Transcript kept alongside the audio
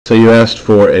So you asked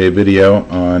for a video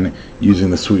on using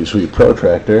the sweet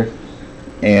Protractor,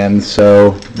 and so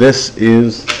this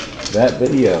is that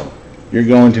video. You're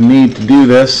going to need to do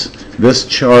this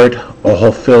chart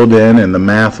all filled in and the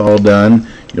math all done.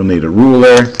 You'll need a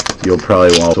ruler. You'll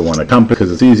probably also want a compass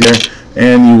because it's easier,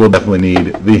 and you will definitely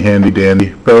need the handy dandy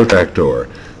Protractor.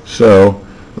 So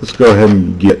let's go ahead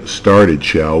and get started,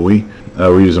 shall we?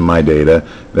 We're using my data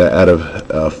that out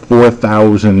of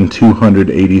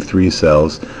 4,283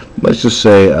 cells, let's just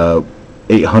say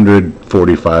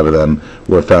 845 of them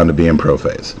were found to be in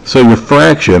prophase. So your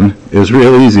fraction is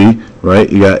real easy, right?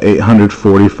 You got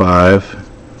 845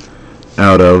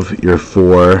 out of your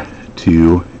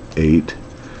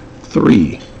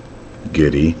 4,283.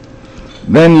 Giddy.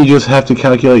 Then you just have to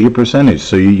calculate your percentage.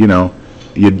 So you do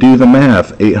the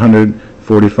math.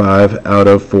 845 out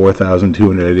of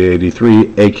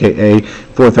 4,283, aka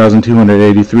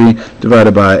 4,283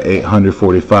 divided by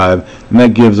 845, and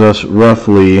that gives us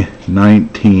roughly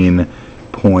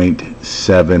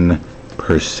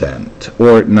 19.7%,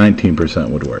 or 19%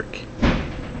 would work.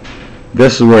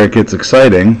 This is where it gets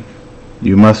exciting.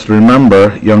 You must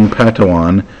remember, young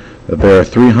Padawan, that there are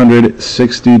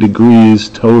 360 degrees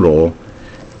total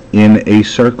in a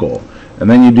circle. And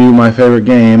then you do my favorite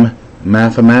game,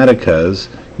 Mathematicas.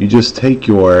 You just take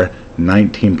your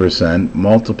 19%,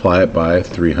 multiply it by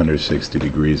 360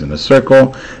 degrees in a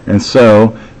circle, and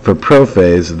so for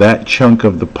prophase, that chunk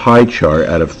of the pie chart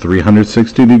out of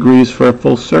 360 degrees for a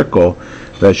full circle,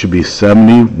 that should be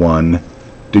 71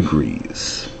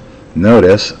 degrees.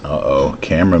 Notice,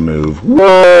 camera move,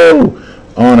 whoa!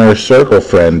 On our circle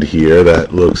friend here,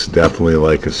 that looks definitely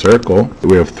like a circle.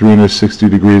 We have 360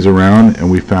 degrees around,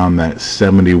 and we found that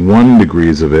 71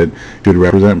 degrees of it should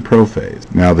represent prophase.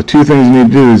 Now, the two things you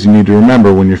need to do is you need to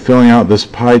remember when you're filling out this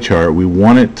pie chart, we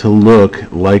want it to look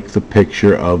like the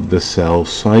picture of the cell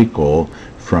cycle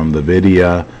from the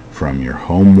video, from your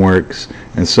homeworks.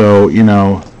 And so, you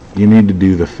need to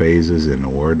do the phases in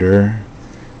order.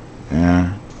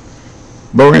 Yeah.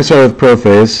 But we're going to start with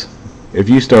prophase. If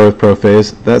you start with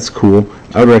prophase, that's cool.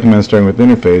 I would recommend starting with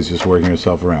interphase, just working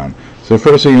yourself around. So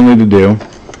first thing you need to do,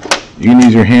 you can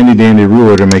use your handy dandy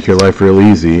ruler to make your life real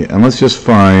easy, and let's just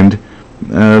find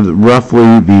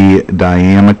roughly the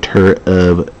diameter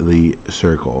of the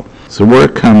circle. So we're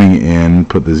coming in,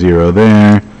 put the 0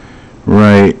 there,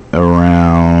 right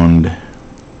around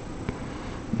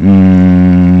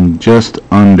just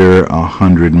under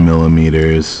 100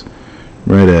 millimeters.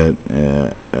 Right at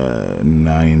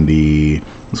 90,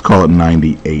 let's call it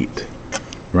 98,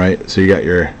 right? So you got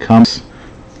your compass,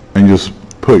 and just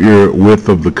put your width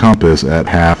of the compass at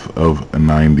half of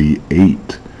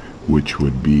 98, which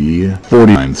would be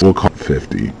 49, so we'll call it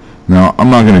 50. Now, I'm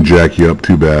not going to jack you up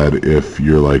too bad if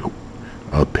you're like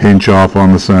a pinch off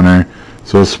on the center,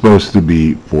 so it's supposed to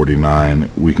be 49,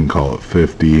 we can call it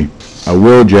 50. I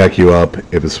will jack you up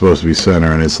if it's supposed to be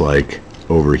center and it's like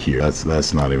over here.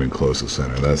 That's not even close to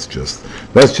center. That's just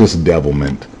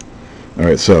devilment. All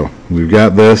right, so we've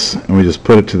got this, and we just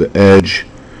put it to the edge.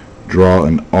 Draw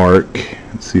an arc.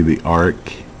 See the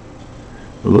arc?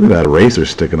 Oh, look at that eraser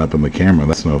sticking up in the camera.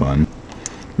 That's no fun.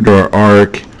 Draw our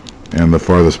arc, and the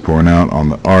farthest point out on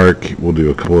the arc. We'll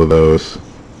do a couple of those.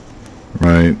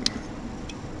 Right.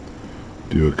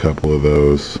 Do a couple of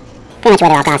those. Pretty much where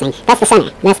they're all crossing. That's the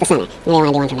center. That's the center. Maybe I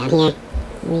want to do one from down here.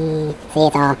 See, it's all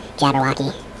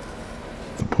jabberwocky.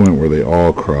 The point where they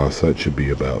all cross, that should be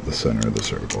about the center of the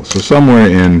circle. So somewhere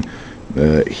in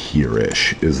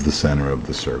here-ish is the center of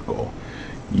the circle.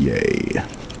 Yay.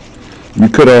 You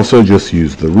could also just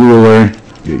use the ruler,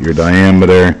 get your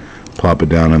diameter, plop it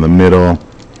down in the middle.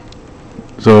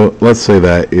 So let's say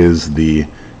that is the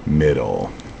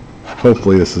middle.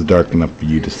 Hopefully this is dark enough for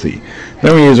you to see.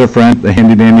 Then we use our friend, the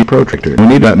handy dandy protractor. We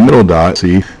need that middle dot,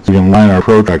 see, so we can line our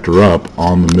protractor up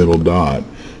on the middle dot.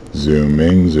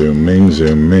 Zooming, zooming,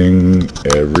 zooming.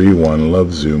 Everyone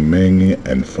loves zooming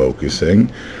and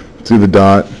focusing. See, the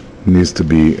dot needs to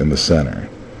be in the center.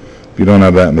 If you don't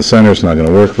have that in the center, it's not going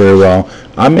to work very well.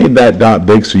 I made that dot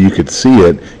big so you could see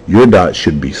it. Your dot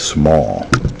should be small.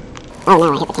 Oh,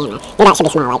 now I hit the camera. Your dot should be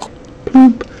small, like.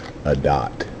 Boop. A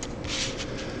dot.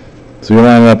 So you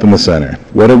line it up in the center.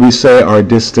 What did we say our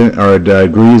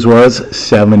degrees was?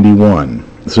 71.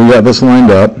 So we got this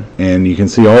lined up, and you can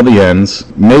see all the ends.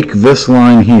 Make this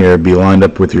line here be lined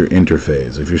up with your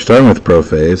interphase. If you're starting with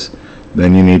prophase,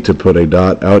 then you need to put a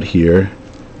dot out here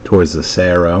towards the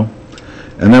zero.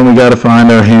 And then we got to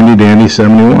find our handy dandy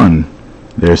 71.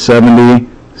 There's 70,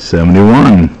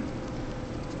 71.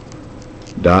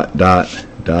 Dot, dot,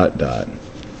 dot, dot.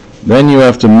 Then you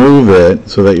have to move it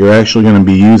so that you're actually going to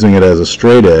be using it as a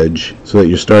straight edge, so that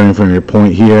you're starting from your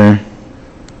point here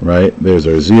right? There's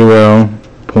our 0,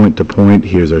 point to point,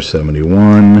 here's our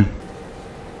 71.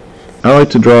 I like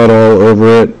to draw it all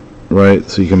over it, right,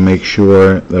 so you can make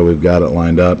sure that we've got it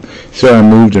lined up. So I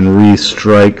moved and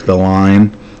re-strike the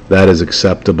line. That is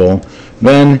acceptable.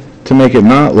 Then, to make it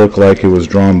not look like it was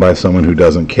drawn by someone who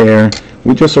doesn't care,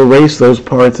 we just erase those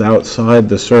parts outside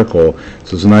the circle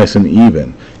so it's nice and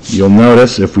even. You'll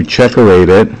notice if we checkerate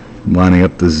it, lining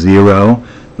up the 0,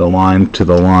 the line to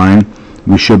the line,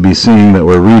 we should be seeing that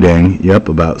we're reading, yep,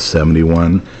 about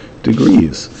 71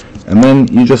 degrees. And then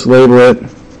you just label it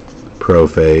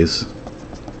prophase.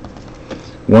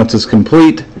 Once it's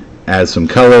complete, add some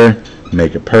color,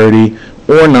 make it pretty,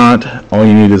 or not. All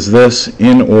you need is this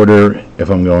in order. If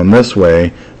I'm going this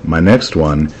way, my next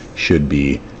one should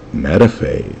be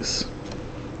metaphase.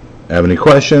 Have any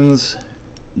questions?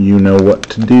 You know what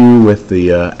to do with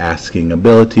the asking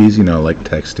abilities, you know, like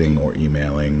texting or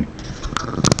emailing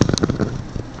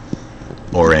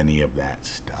or any of that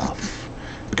stuff.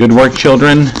 Good work,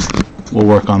 children. We'll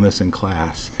work on this in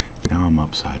class. Now I'm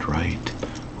upside right.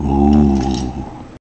 Ooh.